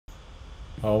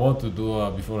I want to do a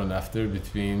before and after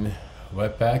between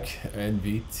webpack and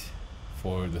Vite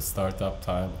for the startup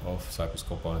time of Cypress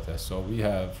component test. So we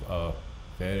have a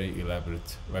very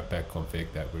elaborate webpack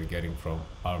config that we're getting from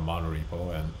our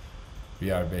monorepo, and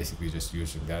we are basically just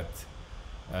using that.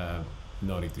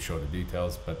 No need to show the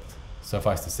details, but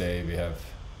suffice to say we have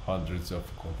hundreds of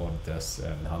component tests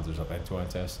and hundreds of end-to-end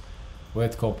tests.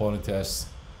 With component tests,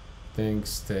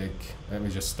 things take, let me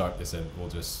just start this and we'll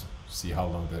just see how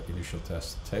long the initial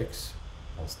test takes.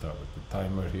 I'll start with the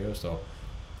timer here. So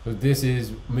this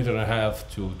is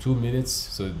 1.5 to 2 minutes.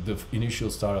 So the initial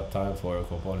startup time for a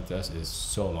component test is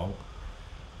so long.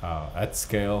 At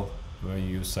scale, when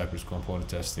you use Cypress component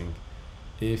testing,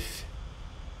 if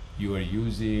you are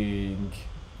using,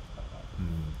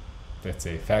 let's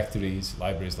say, factories,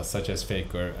 libraries such as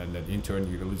Faker, and then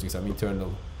you're using some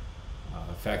internal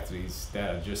factories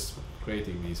that are just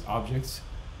creating these objects,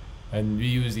 and we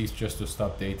use these just to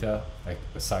stop data, like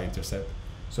a site intercept.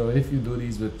 So if you do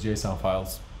these with JSON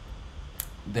files,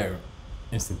 they're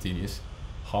instantaneous.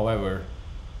 However,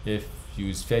 if you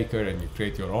use Faker and you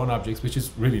create your own objects, which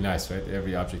is really nice, right?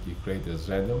 Every object you create is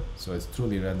random, so it's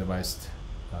truly randomized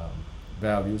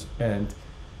values, and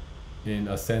in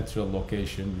a central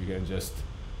location we can just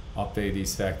update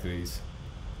these factories,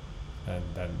 and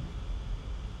then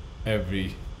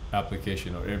every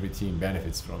application or every team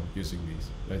benefits from using these,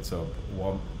 right? So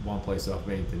one place of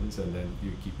maintenance, and then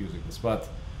you keep using this. But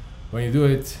when you do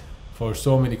it for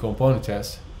so many component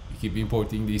tests, you keep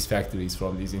importing these factories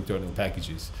from these internal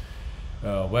packages.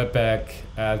 Webpack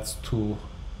adds to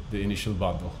the initial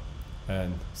bundle,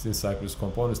 and since Cypress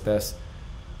components test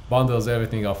bundles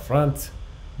everything up front,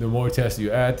 the more tests you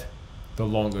add, the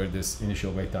longer this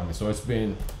initial wait time is. So it's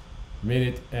been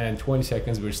 1:20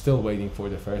 seconds. We're still waiting for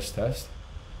the first test,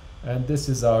 and this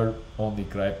is our only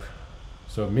gripe.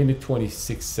 So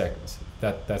 1:26 seconds.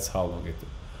 That's how long it took.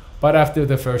 But after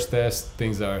the first test,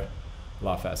 things are a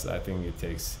lot faster. I think it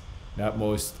takes at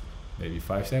most maybe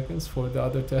 5 seconds for the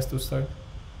other test to start.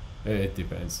 It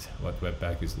depends what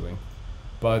Webpack is doing,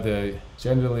 but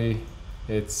generally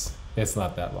it's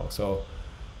not that long. So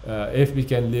if we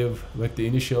can live with the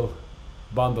initial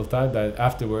bundle time, then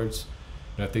afterwards,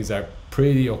 things are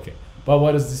pretty okay. But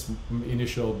what does this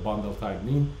initial bundle time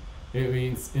mean? It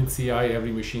means in CI,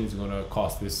 every machine is going to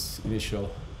cost this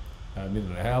initial 1.5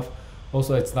 minutes.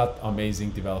 Also, it's not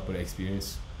amazing developer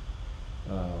experience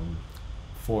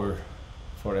for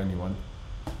anyone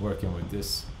working with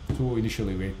this to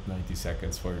initially wait 90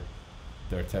 seconds for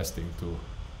their testing to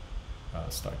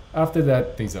start. After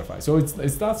that, things are fine. So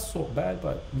it's not so bad,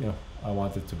 but I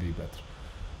want it to be better.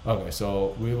 Okay,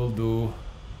 so we will do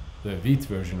the Vite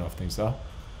version of things now.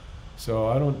 So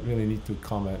I don't really need to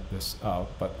comment this out,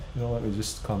 but let me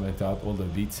just comment out all the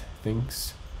Vite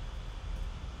things,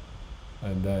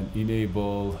 and then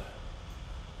enable,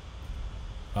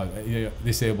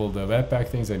 disable the webpack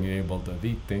things and enable the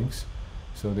Vite things.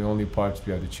 So the only parts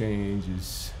we have to change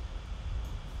is,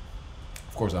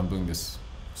 of course, I'm doing this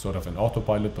sort of an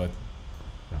autopilot, but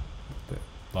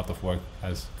a lot of work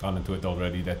has gone into it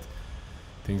already that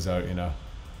things are in a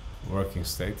working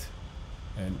state,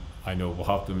 and I know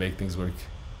how to make things work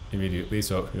immediately.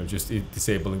 So just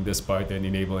disabling this part and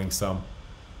enabling some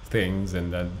things,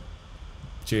 and then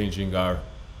changing our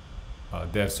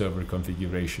dev server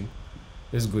configuration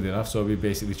is good enough. So we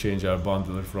basically change our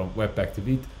bundler from Webpack to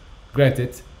Vite.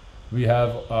 Granted, we have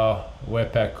a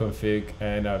Webpack config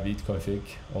and a Vite config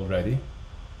already,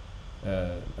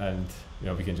 and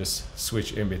we can just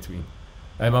switch in between.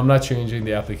 And I'm not changing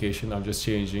the application, I'm just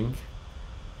changing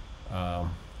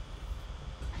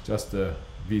just the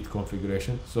Vite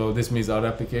configuration. So this means our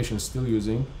application is still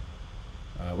using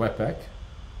Webpack,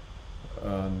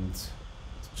 and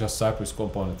just Cypress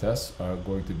component tests are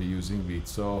going to be using Vite.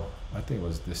 So I think it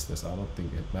was this test. I don't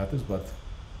think it matters, but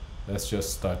let's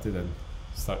just start it and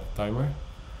start the timer.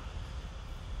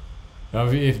 Now,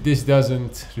 if this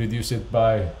doesn't reduce it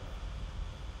by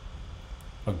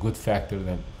a good factor,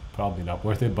 then probably not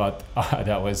worth it, but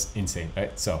that was insane,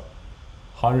 right? So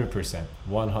 100%,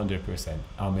 100%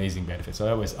 amazing benefit. So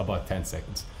that was about 10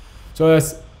 seconds. So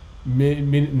that's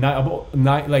about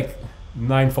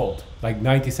ninefold, like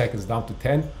 90 seconds down to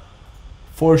 10.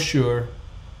 For sure,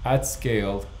 at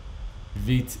scale,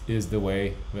 Vite is the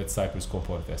way with Cypress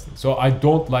component testing. So I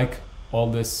don't like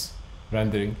all this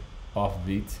rendering of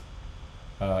Vite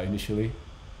initially,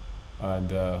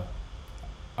 and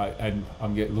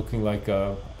I'm looking like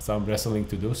some wrestling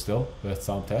to do still with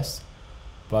some tests.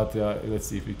 But let's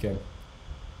see if we can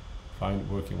find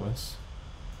working ones.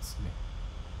 Let's see.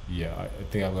 Yeah, I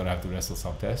think I'm gonna have to wrestle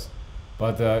some tests.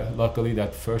 But luckily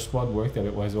that first one worked, and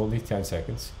it was only 10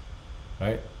 seconds,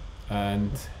 right?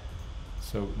 and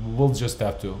so we'll just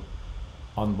have to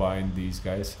unbind these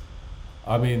guys.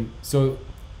 I mean, so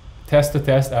test to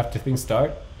test after things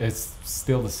start, it's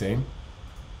still the same.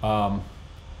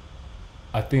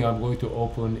 I think I'm going to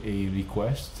open a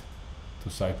request to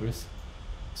Cypress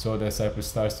so that Cypress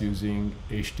starts using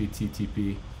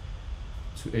HTTP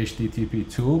to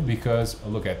HTTP2, because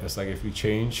look at this, like if we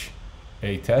change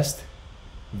a test,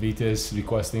 Vite is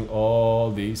requesting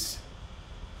all these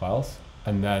files,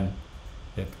 and then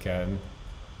it can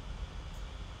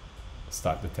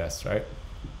start the test, right?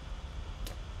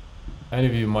 And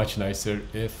it'd be much nicer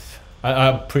if,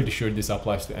 I'm pretty sure this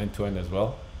applies to end-to-end as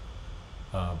well,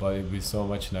 but it'd be so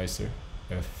much nicer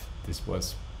if this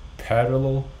was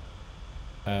parallel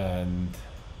and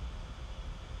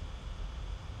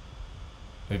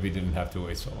maybe didn't have to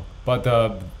wait so long.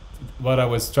 But what I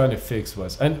was trying to fix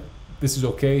was, and this is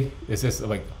okay, it's just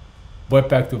like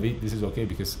webpack to Vite, this is okay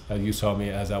because you saw me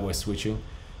as I was switching,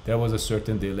 there was a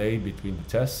certain delay between the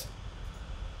tests,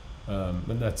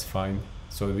 and that's fine.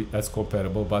 So that's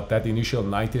compatible, but that initial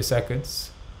 90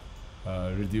 seconds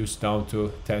reduced down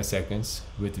to 10 seconds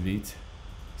with Vite.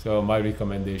 So my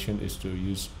recommendation is to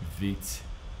use Vite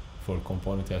for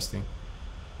component testing.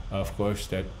 Of course,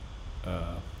 that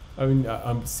I mean,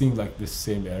 I'm seeing like this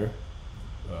same error.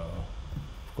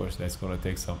 Of course, that's gonna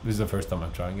take some. This is the first time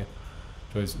I'm trying it,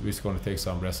 so it's gonna take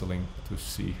some wrestling to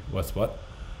see what's what.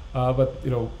 But you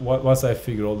know, once I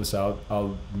figure all this out,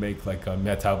 I'll make like a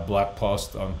meta blog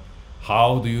post on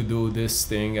how do you do this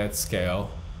thing at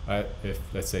scale. Right? If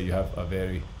let's say you have a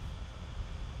very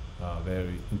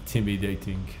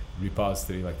intimidating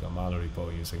repository like a mono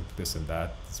repo using this and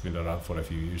that, it's been around for a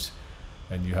few years,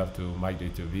 and you have to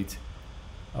migrate to Vite,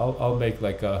 I'll make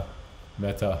like a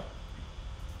meta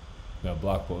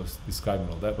blog post describing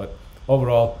all that. But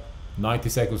overall, 90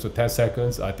 seconds to 10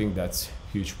 seconds, I think that's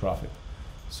huge profit.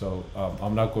 So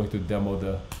I'm not going to demo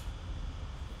the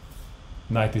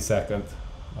 90-second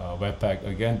webpack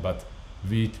again, but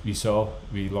we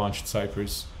launched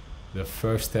Cypress. The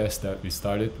first test that we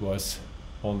started was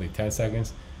only 10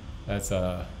 seconds. That's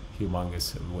a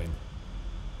humongous win.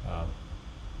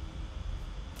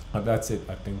 And that's it,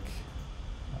 I think.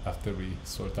 After we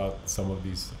sort out some of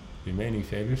these remaining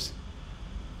failures,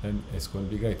 then it's going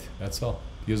to be great. That's all.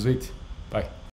 Use Vite. Bye.